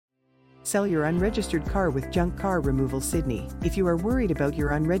Sell your unregistered car with Junk Car Removal Sydney. If you are worried about your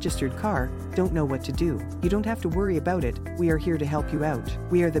unregistered car, don't know what to do, you don't have to worry about it, we are here to help you out.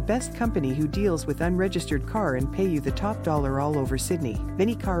 We are the best company who deals with unregistered car and pay you the top dollar all over Sydney.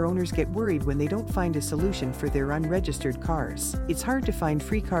 Many car owners get worried when they don't find a solution for their unregistered cars. It's hard to find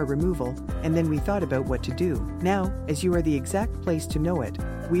free car removal, and then we thought about what to do. Now, as you are the exact place to know it,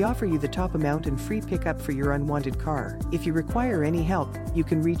 we offer you the top amount and free pickup for your unwanted car. If you require any help, you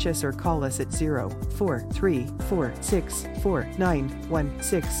can reach us or call us at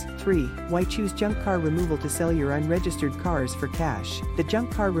 0434649163. Why choose Junk Car Removal to sell your unregistered cars for cash? The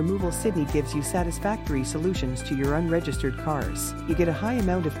Junk Car Removal Sydney gives you satisfactory solutions to your unregistered cars. You get a high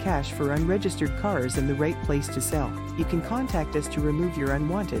amount of cash for unregistered cars and the right place to sell. You can contact us to remove your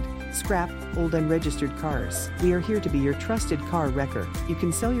unwanted, scrap, old unregistered cars. We are here to be your trusted car wrecker. You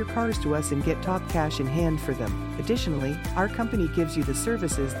can sell your cars to us and get top cash in hand for them. Additionally, our company gives you the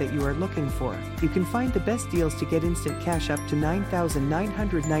services that you are looking for. You can find the best deals to get instant cash up to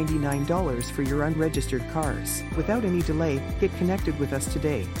 $9,999 for your unregistered cars. Without any delay, get connected with us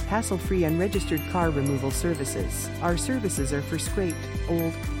today. Hassle-free unregistered car removal services. Our services are for scraped,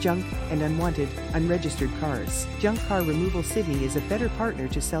 old, junk, and unwanted, unregistered cars. Junk Car Removal Sydney is a better partner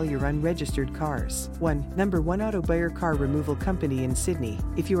to sell your unregistered cars. Number 1 Auto Buyer Car Removal Company in Sydney.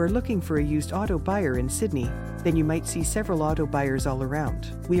 If you are looking for a used auto buyer in Sydney, then you might see several auto buyers all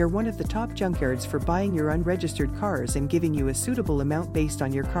around. We are one of the top junkyards for buying your unregistered cars and giving you a suitable amount based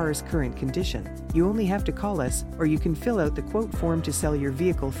on your car's current condition. You only have to call us, or you can fill out the quote form to sell your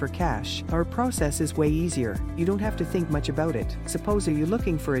vehicle for cash. Our process is way easier. You don't have to think much about it. Suppose are you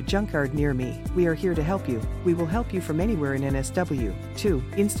looking for a junkyard near me? We are here to help you. We will help you from anywhere in NSW. 2.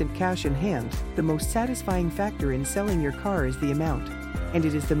 Instant cash in hand. The most satisfying factor in selling your car is the amount, and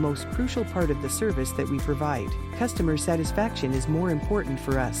it is the most crucial part of the service that we provide. Customer satisfaction is more important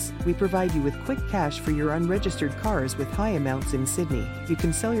for us. We provide you with quick cash for your unregistered cars with high amounts in Sydney. You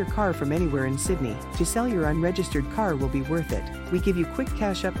can sell your car from anywhere in Sydney. To sell your unregistered car will be worth it. We give you quick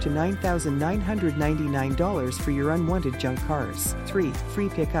cash up to $9,999 for your unwanted junk cars. 3. Free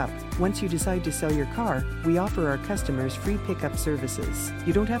pickup. Once you decide to sell your car, we offer our customers free pickup services.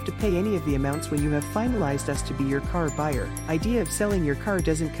 You don't have to pay any of the amounts when you have finalized us to be your car buyer. Idea of selling your car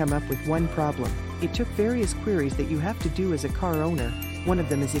doesn't come up with one problem. It took various queries that you have to do as a car owner. One of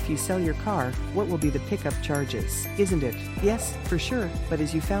them is if you sell your car, what will be the pickup charges? Isn't it? Yes, for sure, but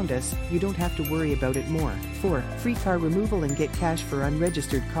as you found us, you don't have to worry about it more. 4. Free car removal and get cash for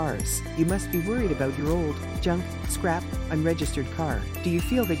unregistered cars. You must be worried about your old, junk, scrap, unregistered car. Do you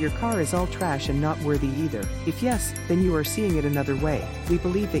feel that your car is all trash and not worthy either? If yes, then you are seeing it another way. We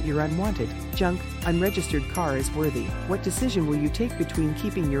believe that your unwanted, junk, unregistered car is worthy. What decision will you take between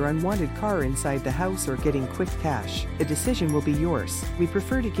keeping your unwanted car inside the house or getting quick cash? The decision will be yours. We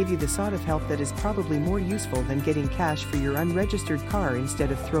prefer to give you the sort of help that is probably more useful than getting cash for your unregistered car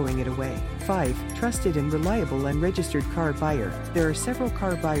instead of throwing it away. 5. Trusted and reliable unregistered car buyer. There are several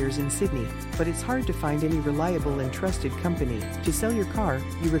car buyers in Sydney, but it's hard to find any reliable and trusted company. To sell your car,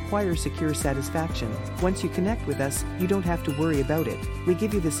 you require secure satisfaction. Once you connect with us, you don't have to worry about it. We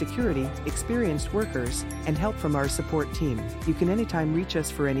give you the security, experienced workers, and help from our support team. You can anytime reach us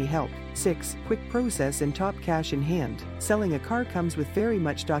for any help. 6. Quick process and top cash in hand. Selling a car comes with very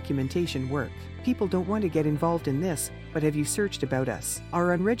much documentation work. People don't want to get involved in this, but have you searched about us?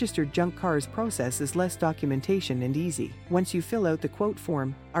 Our unregistered junk cars process is less documentation and easy. Once you fill out the quote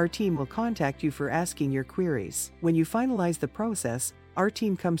form, our team will contact you for asking your queries. When you finalize the process, our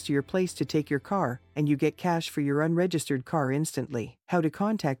team comes to your place to take your car, and you get cash for your unregistered car instantly. How to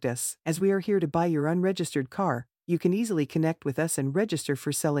contact us? As we are here to buy your unregistered car, you can easily connect with us and register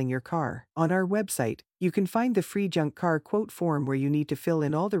for selling your car. On our website, you can find the free junk car quote form where you need to fill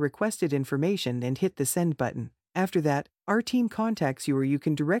in all the requested information and hit the send button. After that, our team contacts you, or you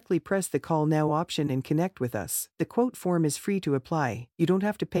can directly press the call now option and connect with us. The quote form is free to apply. You don't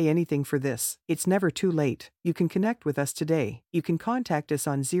have to pay anything for this. It's never too late. You can connect with us today. You can contact us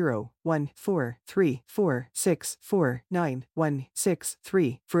on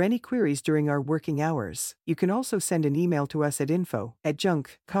 014346496163 for any queries during our working hours. You can also send an email to us at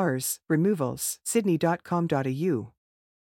info@junkcarsremovalsydney.com.au.